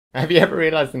Have you ever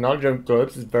realized the knowledge of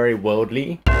globes is very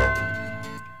worldly?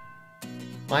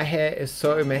 My hair is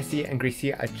so messy and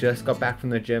greasy. I just got back from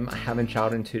the gym. I haven't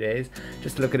showered in 2 days.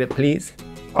 Just look at it, please.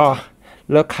 Oh,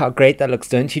 look how great that looks.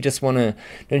 Don't you just wanna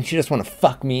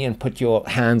fuck me and put your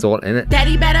hands all in it?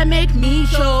 Daddy better make me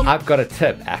show. I've got a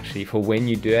tip actually for when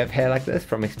you do have hair like this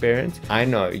from experience. I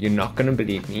know you're not gonna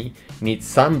believe me. You need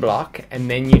sunblock and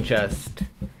then you just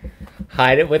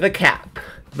hide it with a cap.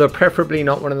 Though preferably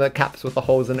not one of the caps with the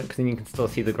holes in it because then you can still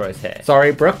see the gross hair.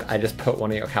 Sorry Brooke, I just put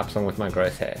one of your caps on with my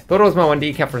gross hair. Thought it was my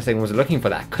 1D cap for a second, was looking for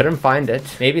that. Couldn't find it.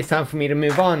 Maybe it's time for me to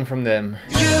move on from them.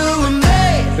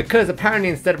 Because apparently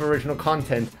instead of original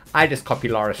content, I just copy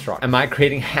Lara Strong. Am I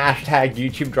creating hashtag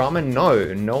YouTube drama?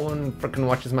 No, no one freaking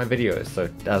watches my videos, so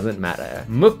it doesn't matter.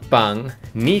 Mukbang,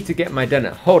 need to get my dinner.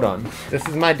 Hold on, this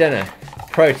is my dinner.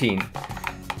 Protein,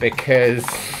 because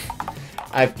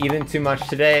I've eaten too much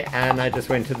today and I just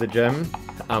went to the gym.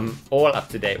 I'm all up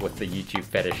to date with the YouTube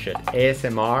fetish shit.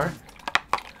 ASMR.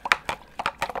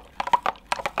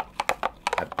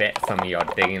 I bet some of y'all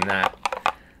digging that.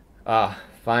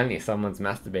 Finally someone's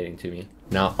masturbating to me.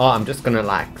 Now, I'm just gonna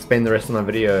like spend the rest of my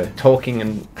video talking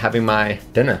and having my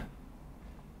dinner.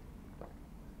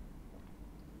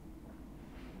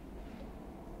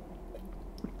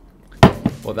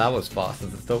 Well, that was fast.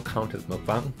 Does it still count as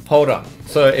mukbang? Hold on.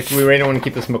 So if we really want to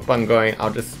keep this mukbang going,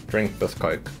 I'll just drink this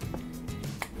Coke.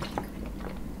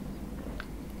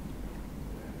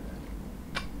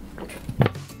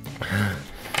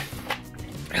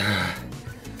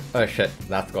 Oh shit,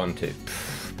 that's gone too.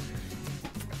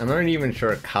 I'm not even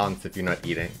sure it counts if you're not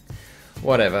eating.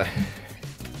 Whatever.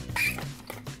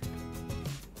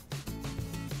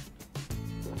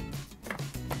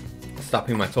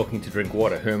 Stopping my talking to drink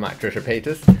water. Who am I, Trisha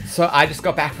Paytas? So I just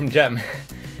got back from gym.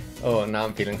 Oh, now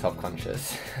I'm feeling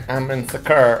self-conscious. I'm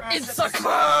insecure.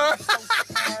 Insecure!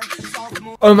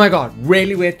 Oh my god,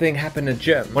 really weird thing happened at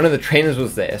gym. One of the trainers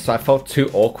was there, so I felt too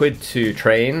awkward to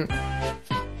train.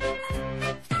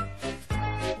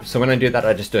 So when I do that,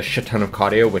 I just do a shit ton of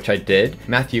cardio, which I did.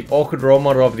 Matthew, awkward role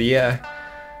model of the year.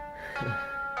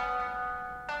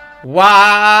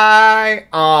 Why?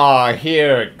 Oh,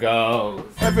 here it goes.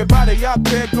 Everybody out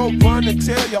there go run and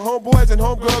tell your homeboys and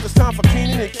homegirls it's time for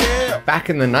Keenan and Kel. Back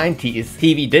in the 90s,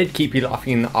 TV did keep you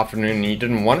laughing in the afternoon and you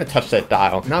didn't want to touch that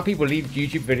dial. Now people leave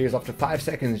YouTube videos after 5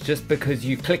 seconds just because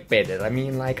you clickbaited. I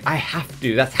mean, like, I have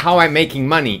to. That's how I'm making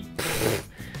money.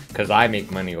 Because I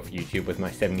make money off YouTube with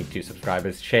my 72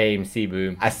 subscribers. Shame,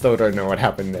 Cebu. I still don't know what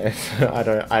happened there. So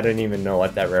I don't even know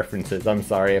what that reference is. I'm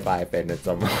sorry if I offended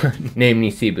someone.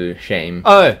 Namely Cebu. Shame.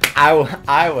 Oh,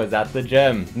 I was at the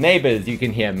gym. Neighbors, you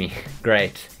can hear me.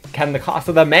 Great. Can the cast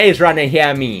of the Maze Runner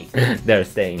hear me? They're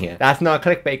staying here. That's not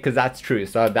clickbait because that's true,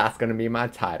 so that's gonna be my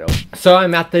title. So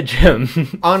I'm at the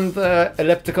gym on the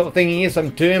elliptical thingies. I'm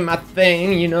doing my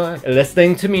thing, you know,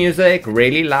 listening to music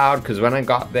really loud because when I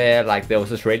got there, like there was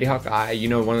this really hot guy, you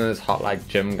know, one of those hot like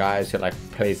gym guys who like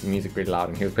plays the music really loud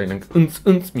and he was playing like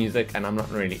unz music and I'm not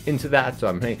really into that, so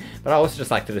I'm playing, but I also just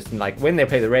like to listen, like when they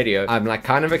play the radio, I'm like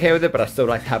kind of okay with it, but I still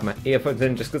like to have my earphones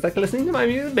in just because like listening to my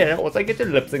music better. Also I get to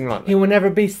lip sync along. He will never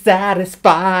be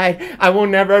satisfied. I will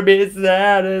never be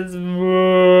satisfied.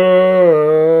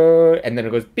 And then it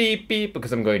goes beep beep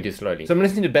because I'm going too slowly. So I'm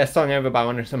listening to Best Song Ever by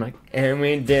Wonder. So I'm like, and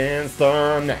we danced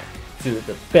on that to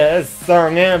the best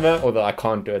song ever. Although I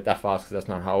can't do it that fast because that's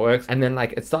not how it works. And then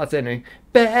like it starts ending,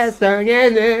 best song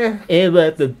ever. It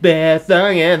was the best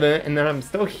song ever. And then I'm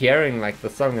still hearing like the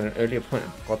song at an earlier point.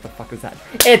 What the fuck is that?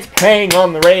 It's playing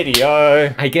on the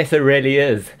radio. I guess it really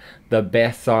is the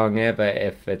best song ever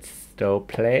if it's still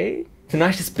played.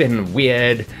 Tonight's just been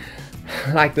weird.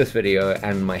 Like this video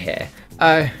and my hair.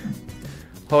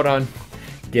 Hold on.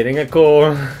 Getting a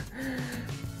call.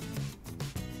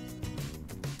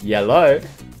 Yellow.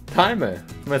 Timer.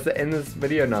 Must end this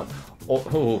video now.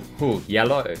 Oh,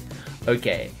 yellow.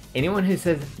 Okay. Anyone who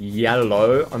says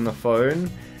yellow on the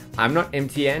phone, I'm not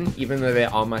MTN, even though they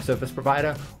are my service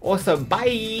provider. Also,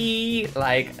 bye!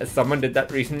 Like, someone did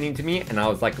that recently to me, and I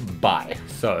was like, bye.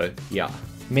 So, yeah.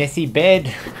 Messy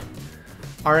bed.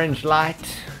 Orange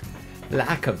light.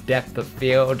 Lack of depth of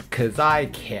field, because I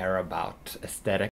care about aesthetic.